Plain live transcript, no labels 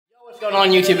What's going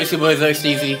on YouTube? It's your boy Zerk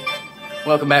Steezy.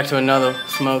 Welcome back to another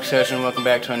smoke session. Welcome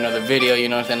back to another video. You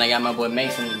know what I'm saying? I got my boy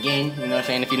Mason again. You know what I'm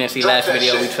saying? If you didn't see last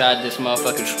video, we tried this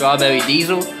motherfucking strawberry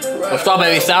diesel or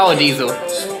strawberry sour diesel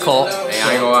called. Hey,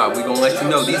 I ain't gonna lie. We gonna let you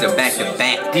know these are back to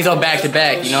back. These are back to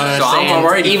back. You know what I'm saying? So I'm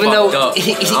already even fucked though up. I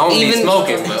don't be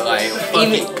smoking, but like,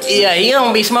 yeah, he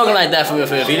don't be smoking like that for real.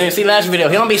 If you didn't see last video,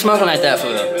 he don't be smoking like that for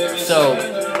real. So,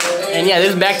 and yeah,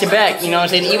 this is back to back. You know what I'm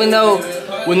saying? Even though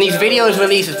when these videos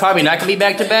release, it's probably not gonna be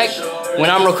back to back. When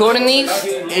I'm recording these,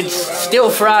 it's still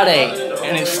Friday,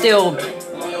 and it's still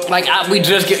like we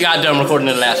just got done recording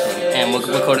the last one, and we're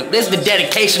recording. This is the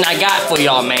dedication I got for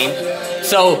y'all, man.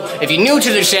 So if you're new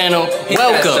to the channel,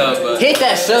 welcome. Hit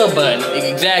that sub button,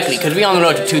 exactly, because we on the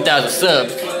road to 2,000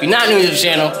 subs. If you're not new to the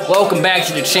channel, welcome back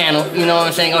to the channel. You know what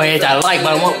I'm saying? Go ahead, hit that like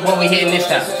button. What we hitting this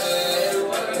time?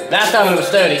 Last time it was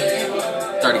 30.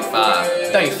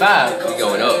 35. 35. We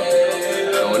going up.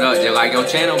 Going up. Just like your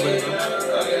channel, but.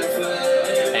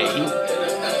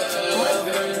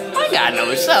 I know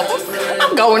what's up.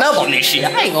 I'm going up on this shit.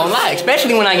 I ain't gonna lie.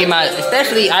 Especially when I get my.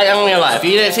 I don't gonna lie. If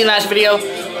you didn't see last video,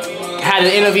 had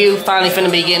an interview. Finally finna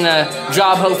be getting a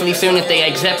job. Hopefully soon if they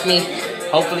accept me.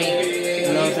 Hopefully.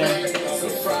 You know what I'm saying?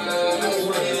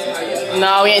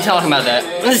 No, we ain't talking about that.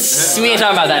 We ain't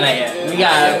talking about that yet. We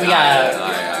got.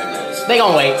 They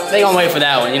gonna wait. They gonna wait for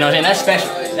that one. You know what I'm saying? That's special.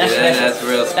 That's special. That's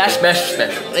real special. That's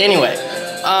special. Anyway.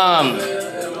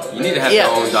 You need to have your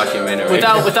own documentary.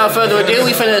 Without further ado,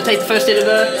 we finna take the first hit of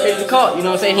the cart. You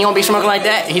know what I'm saying? He don't be smoking like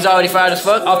that. He's already fried as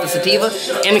fuck off the sativa.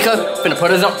 Indica, finna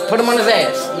put him on his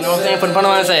ass. You know what I'm saying? Put him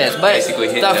on his ass. But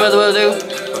without further ado,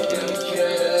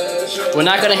 we're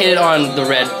not gonna hit it on the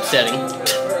red setting.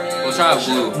 We'll try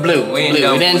blue. Blue. We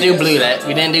didn't do blue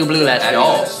last at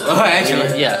all. Oh,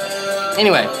 actually. Yeah.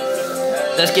 Anyway,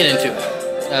 let's get into it.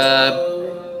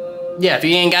 Yeah, if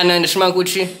you ain't got nothing to smoke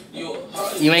with you,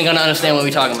 you ain't gonna understand what we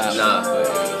talking about. Nah.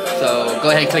 So go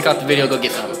ahead and click off the video, go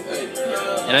get some.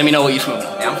 And let me know what you smoking.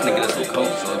 Yeah, I'm finna get us some coke,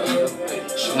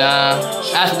 so nah,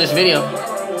 after this video,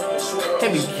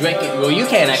 can't be drinking. Well, you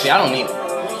can actually, I don't need it.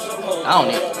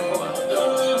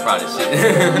 Try this shit.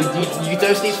 you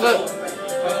thirsty as fuck?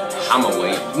 I'ma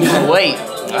wait. I'ma wait.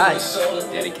 Alright.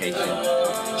 Dedication.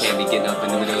 Can't be getting up in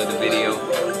the middle of the video.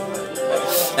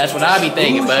 That's what I be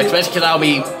thinking, but especially because I'll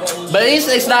be. But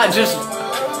it's not just.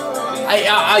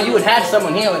 You would have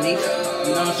someone here at least.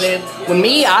 You know what I'm saying? With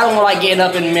me, I don't like getting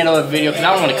up in the middle of a video because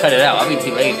I don't want to cut it out. I'll be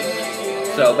too lazy.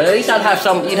 So, but at least I'd have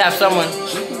some. You'd have someone.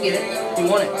 You can get it if you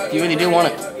want it. If you really do want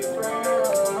it.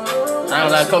 I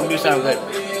don't know. Coke do sound good.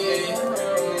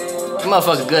 That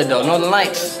motherfucker good though. Northern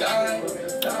Lights.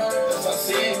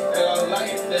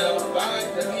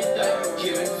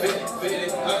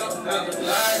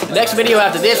 The next video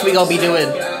after this, we gonna be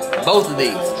doing both of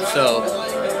these. So.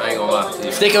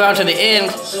 Stick around to the end,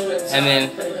 and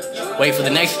then wait for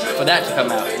that to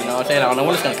come out. You know what I'm saying? I don't know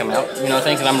when it's gonna come out. You know what I'm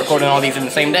saying? Because I'm recording all these in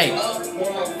the same day.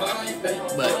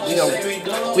 But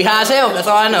we high as hell. That's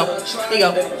all I know. Here you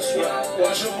go.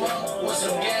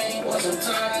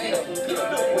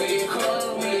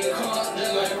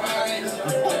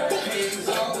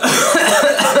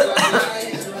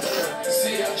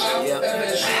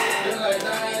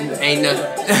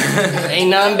 Ain't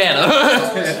nothing better.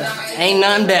 Ain't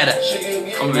nothing better.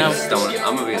 I'm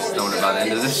gonna be a stoner by the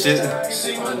end of this shit.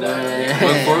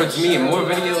 Look forward to me in more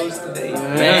videos today.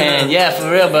 Man, yeah, for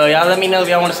real, bro. Y'all let me know if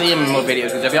y'all want to see him in more videos.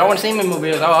 Because if y'all want to see him in more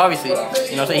videos, I'll obviously, you know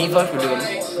what I'm saying, he fucks with doing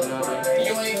it.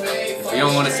 If you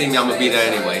don't want to see me, I'm gonna be there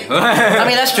anyway. I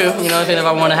mean, that's true. You know what I'm saying? If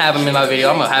I want to have him in my video,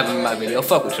 I'm gonna have him in my video.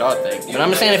 Fuck what y'all think. But I'm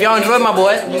just saying, if y'all enjoy my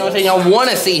boy, you know what I'm saying, y'all want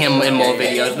to see him in more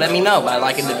videos, let me know by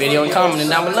liking the video and commenting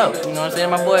down below. You know what I'm saying?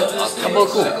 My boy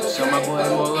cool. Show my boy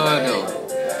more love, though.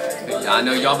 I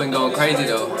know y'all been going crazy,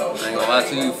 though. I ain't gonna lie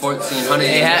to you, 1,400.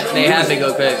 They have to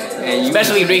go crazy.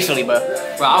 Especially recently, bro.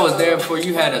 Bro, I was there before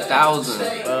you had 1,000.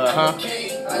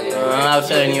 I was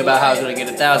telling you about how I was gonna get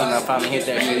 1,000 and I finally hit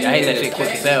that shit. I hit that shit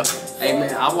quick as hell. Hey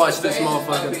man, I watched this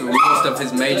motherfucker through most of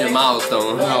his major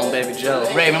milestones. Oh, baby Joe.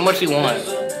 Raven, what you want?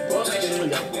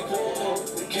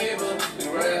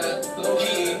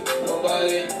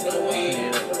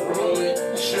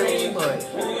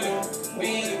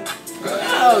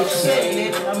 Oh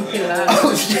shit, I'm feeling out.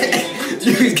 Oh shit.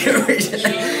 You can get rid of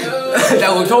that.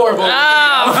 That was horrible.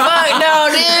 Oh fuck, no,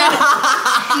 dude.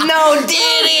 No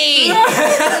Diddy!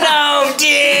 No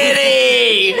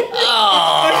Diddy!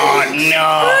 Oh no!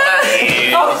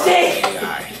 Oh shit!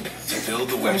 To build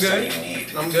the website you need.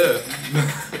 I'm good.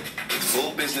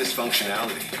 Full business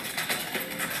functionality.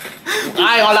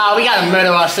 I ain't gonna lie, we gotta murder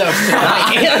ourselves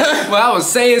tonight. Well, I was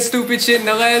saying stupid shit in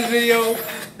the last video.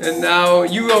 And now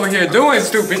you over here doing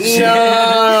stupid shit.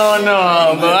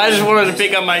 No, but I just wanted to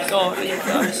pick up my call.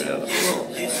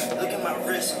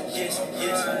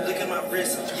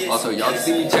 Also, y'all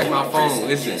see me check my phone.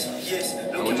 Listen,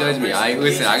 don't judge me.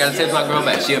 Listen, I gotta text my girl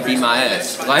back. She'll beat my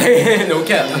ass. Like, no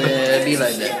cap. Yeah, it be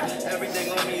like that.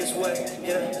 Everything on me is wet.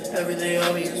 Everything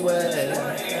on me is wet.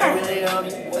 Everything on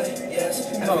me is wet.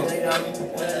 Everything on me is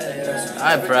wet.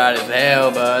 I'm proud as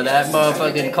hell, but that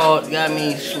motherfucking cult got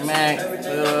me smacked.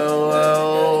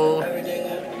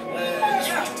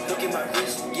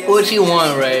 What you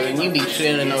want, Raven? You be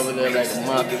chilling over there like a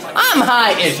mother. I'm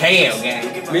high as hell,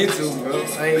 gang. Me too, bro.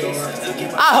 I ain't gonna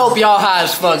lie. I hope y'all high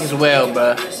as fuck as well,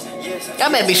 bro. Y'all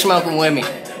better be smoking with me.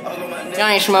 Y'all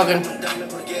ain't smoking.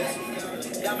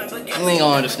 You ain't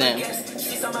gonna understand.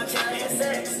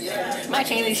 My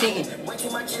chain is shaking. I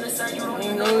don't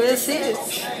even know what this is.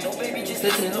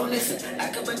 Listen.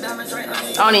 I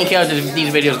don't even care if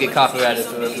these videos get copyrighted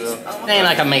for real. It ain't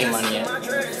like I'm making money yet.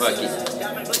 Fuck it.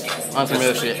 On some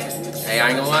real shit. Hey, I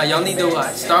ain't gonna lie. Y'all need to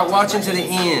start watching to the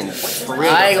end. For real.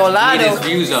 I ain't gonna lie though. though. Get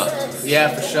his views up. Yeah,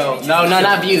 for sure. No,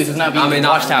 not views. It's not views. I mean,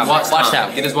 watch time. Watch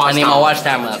time. Get his watch time. I need my watch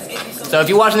time up. So if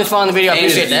you're watching this following the video, I And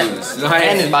appreciate that. views.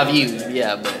 And it's my views.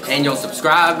 Yeah, but. And your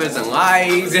subscribers and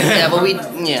likes. Yeah, but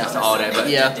yeah. All that, but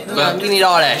yeah, but we need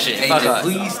all that shit. Hey, Fuck us.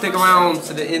 please stick around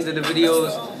to the end of the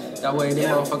videos. That way, them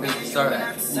motherfuckers can start,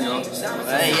 you know.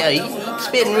 Hey, yeah, you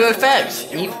spitting real facts.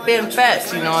 You spitting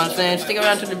facts, you know what I'm saying? Stick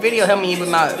around to the video, help me with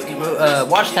my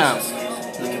watch time.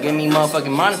 Get me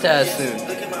motherfucking monetized soon.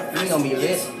 You gonna be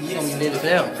lit. You gonna be lit as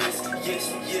hell.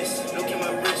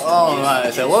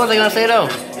 Alright, so what was I gonna say though? I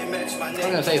was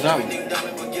gonna say something.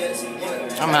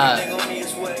 I'm high.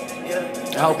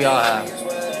 I hope y'all high.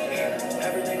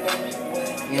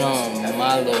 Oh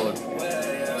my lord.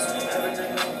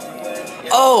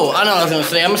 Oh, I know what I was gonna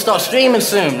say. I'm gonna start streaming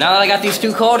soon. Now that I got these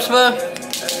 2 cards for.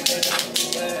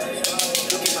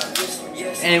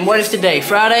 And what is today?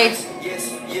 Friday?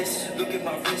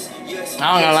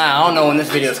 I don't gonna lie, I don't know when this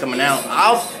video is coming out.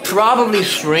 I'll probably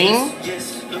stream.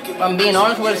 If I'm being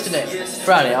honest, what is today?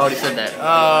 Friday, I already said that.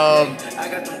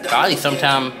 Probably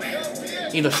sometime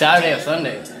either Saturday or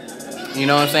Sunday. You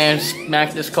know what I'm saying?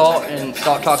 Smack this call and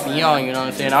start talking to y'all, you know what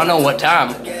I'm saying? I don't know what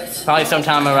time. Probably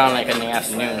sometime around like in the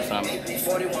afternoon or something.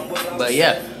 But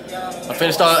yeah, I'm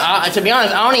finna start. To be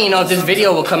honest, I don't even know if this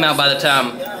video will come out by the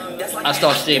time I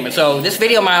start streaming. So this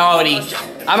video I might have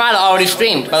already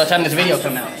streamed by the time this video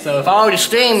come out. So if I already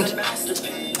streamed,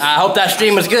 I hope that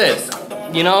stream was good.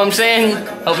 You know what I'm saying?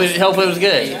 Hope it was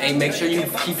good. Hey, make sure you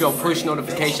keep your push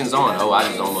notifications on. Oh, I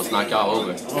just almost knocked y'all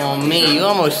over. Oh me, you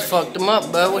almost fucked them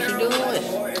up, bud. What you doing with?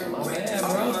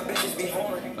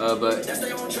 But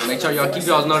make sure y'all keep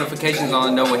y'all's notifications on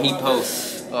to know when he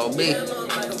posts. Oh me.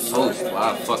 Post.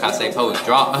 Wow, fuck I say post.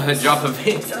 Drop a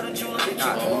vid.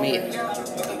 Oh me.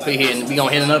 We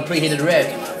gonna hit another preheated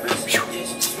red.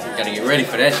 Gotta get ready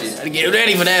for that shit. Gotta get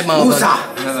ready for that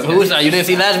motherfucker. Who's you didn't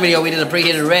see last video? We did a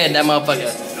preheated red. That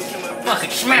motherfucker. Fucking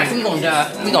smack. We gonna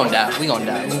die. We gonna die. We gonna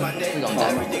die. We gonna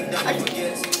die.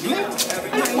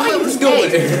 What's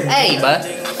good? Hey, bud.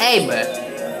 Hey, bud.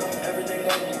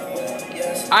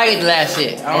 I get the last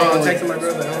shit. I don't know. Texting my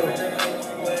girl back home.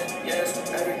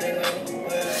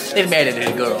 It's bad at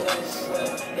this girl.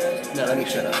 No, let me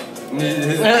shut up.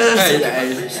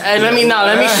 Hey, let me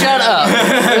shut up.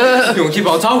 You gonna keep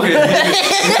on talking? You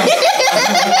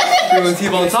gonna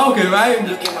keep on talking, right?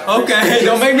 Okay,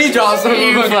 don't make me drop something.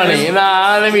 You funny.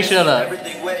 Nah, let me shut up.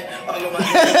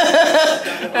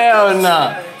 Hell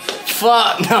nah.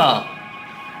 Fuck no.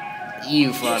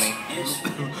 You funny.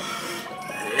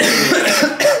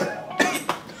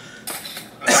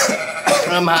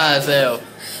 I'm high as hell.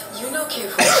 You know Q.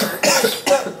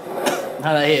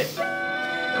 How'd I hit?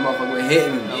 That motherfucker was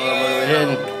hitting.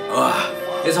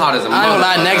 It's hot as a motherfucker. I ain't gonna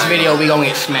lie, next video we gonna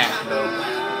get smacked, bro.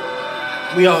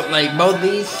 We don't, like, both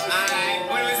these.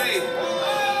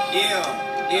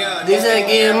 This ain't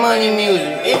getting money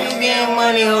music. If you getting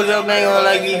money, hold up, ain't gonna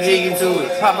like you jigging to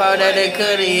it. Pop out that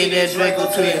cutter, hit that Draco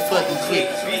to it, fucking quick.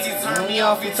 Me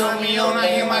off, you told me on, I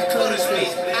hear my cutter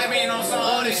spit. I been on some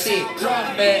other shit.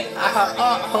 Drop back, I hop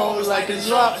up hoes like a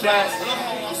drop back.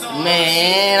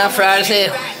 Man, I'm fried as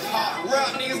hell.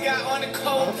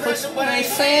 I ain't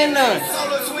saying nothing.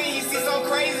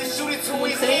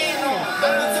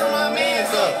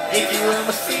 If you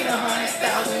ever seen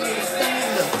 100,000 niggas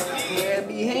stand up, yeah,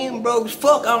 be hand broke as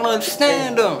fuck, I don't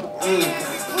understand them.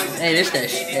 Hey, this that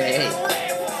shit. Hey.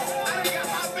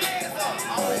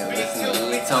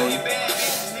 I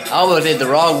almost did the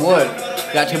wrong one.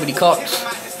 Got too many carts.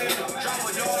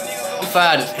 I'm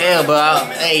fired as hell, but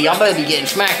hey, y'all better be getting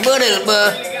smacked with it,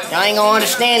 but Y'all ain't gonna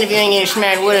understand if you ain't getting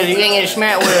smacked with us. If you ain't getting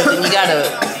smacked with us, then you gotta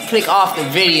click off the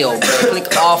video, bro.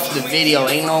 Click off the video.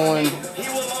 Ain't no one.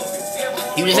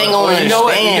 You just ain't gonna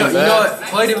understand, you know what?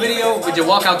 Play the video, but you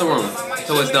walk out the room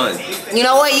until it's done. You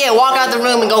know what? Yeah, walk out the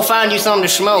room and go find you something to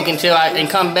smoke and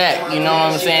come back. You know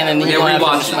what I'm saying? And then you gonna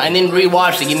have to and then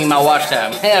rewatch it. Give me my watch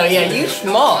time. Hell yeah, you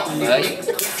smart, bro.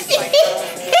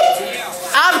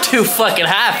 I'm too fucking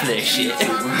high for this shit.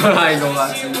 I ain't gonna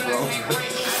lie to you, bro.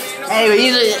 Hey, but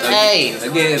hey.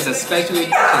 Again, it's a special.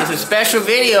 It's a special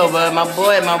video, but my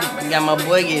boy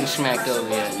getting smacked over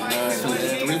here. You know what I'm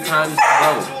saying? 3 times in a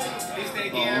row.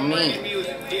 Oh man.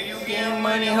 Getting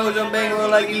money, hold your bankroll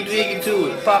like you drinking to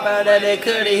it. Pop out at that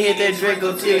cut and hit that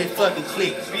Draco till it fucking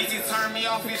click.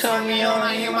 Turn me on,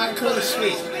 I hear my color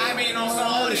switch. I been on some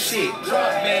other shit. Drop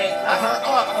that. I heard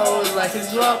oh like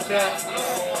it's drop that.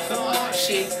 Some more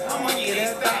shit. I'ma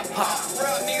get that pop.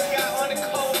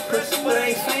 Put some what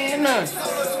ain't saying nothing.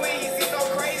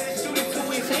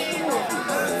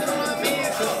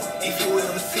 If you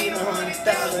ever see the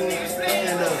 100,000 niggas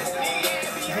stand up.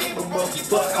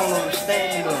 But I don't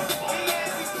understand them.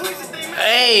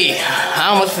 Hey, I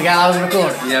almost forgot I was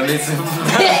recording. Yeah, me too.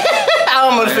 I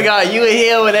almost forgot you were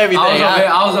here with everything.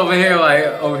 I was over here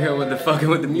with the fucking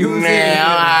with the music. Man,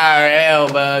 I'm high as hell,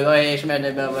 but go ahead, smack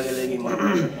that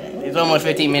motherfucker. It's almost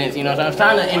 15 minutes, you know. So I was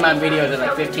trying to end my videos at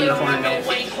like 15 or 20 minutes,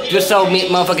 just so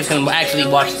motherfuckers can actually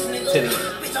watch it to the end.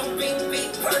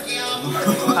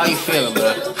 How you feeling,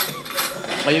 bro?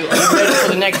 Are you ready for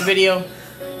the next video?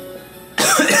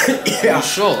 Yeah, I'm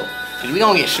sure. Cause we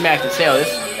gonna get smacked as hell.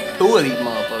 There's 2 of these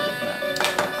motherfuckers now.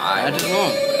 I just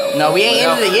won. No, we ain't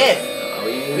ended it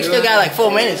yet. We still got like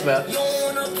 4 minutes, bro.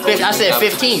 I said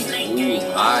 15. Ooh,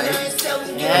 alright.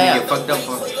 Yeah. Get fucked up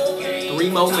for 3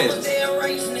 more minutes.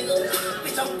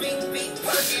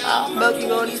 I'm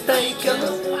bucking on these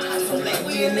painkillers. Like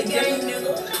we in the game.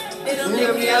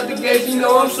 Nigga be out the gate, you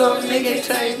know I'm something nigga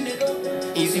tame.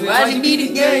 Easy, why'd you be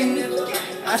the game?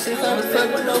 I said something fuck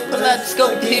with no pull out the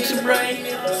scope to hit your brain.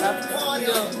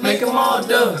 Make them all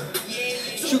dumb.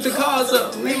 Shoot the cars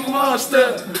up, leave them all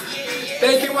stuck.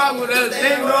 They can walk with us,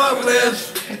 they roll with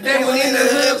us. They went in the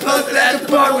hood, posted at the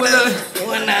park with us.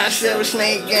 197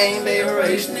 Snake Gang, they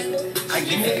erased it. I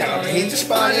get the car, hit the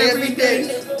spot every day.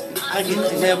 I get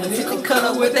the never hit the cut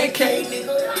up with that cake.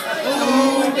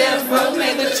 That's what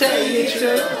made the change.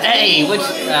 Hey, what?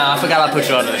 I forgot I put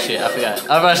you on this shit. I forgot. I was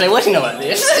about to say, what you know about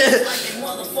this?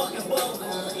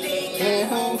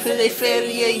 Cause they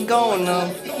fairly ain't going though.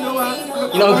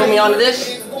 You know who put me onto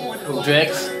this?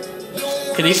 Drex.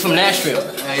 Cause he's from Nashville.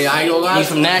 Hey, I ain't gonna lie. He's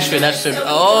from Nashville. That's the.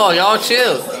 Oh, y'all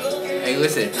chill. Hey,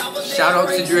 listen. Shout out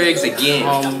to Dregs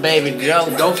again. Baby Joe.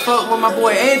 Don't fuck with my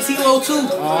boy and T-Lo too.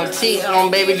 On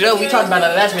Baby Joe. We talked about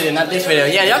that last video, not this video.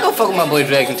 Yeah, y'all go fuck with my boy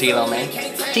Dregs and T-Lo, man.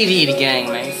 TD the gang,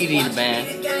 man. TD the band.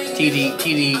 TD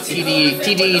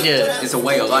the. It's a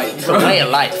way of life. It's a way of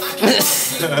life.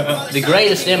 The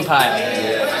greatest empire.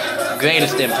 Yeah.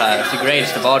 Greatest empire. It's the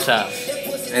greatest of all time.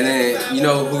 And then, you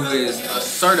know who is a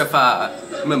certified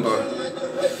member?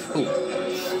 Who?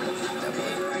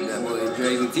 That boy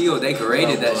Dregs and T-Lo, they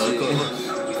created that shit.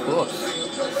 Of course.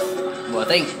 Well, I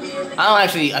think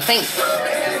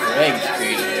Dregs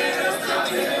created it.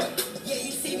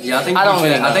 Yeah, I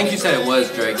think you said it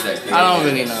was Dregs that created it. I don't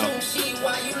really know.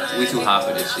 We too hot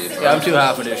for this shit, bro. Yeah, I'm too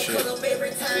hot for this shit.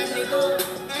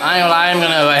 I ain't gonna lie, I'm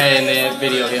gonna go ahead and end the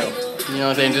video here. You know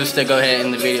what I'm saying? Just to go ahead and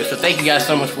end the video. So thank you guys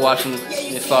so much for watching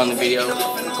this far in the video. You know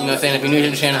what I'm saying? If you're new to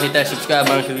the channel, hit that subscribe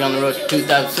button because we're on the road to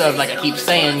 2,000 subs like I keep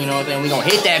saying. You know what I'm saying? We're gonna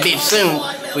hit that bitch soon.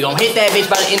 We're gonna hit that bitch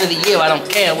by the end of the year. I don't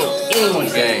care what anyone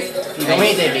says. We're gonna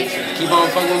hit that bitch. Keep on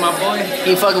fucking with my boy.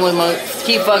 Keep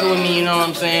fucking with me, you know what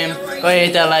I'm saying? Go ahead and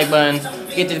hit that like button.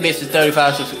 Get this bitch to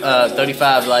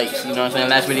 35 likes, you know what I'm saying?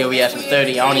 Last video we asked for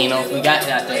 30. I don't even know if we got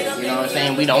that 30, you know what I'm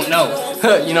saying? We don't know.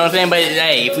 You know what I'm saying? But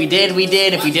hey, if we did, we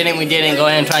did. If we didn't, we didn't. Go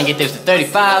ahead and try and get this to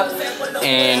 35.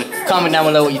 And comment down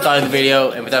below what you thought of the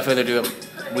video. And without further ado,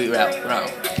 we're out.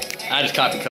 I just copied.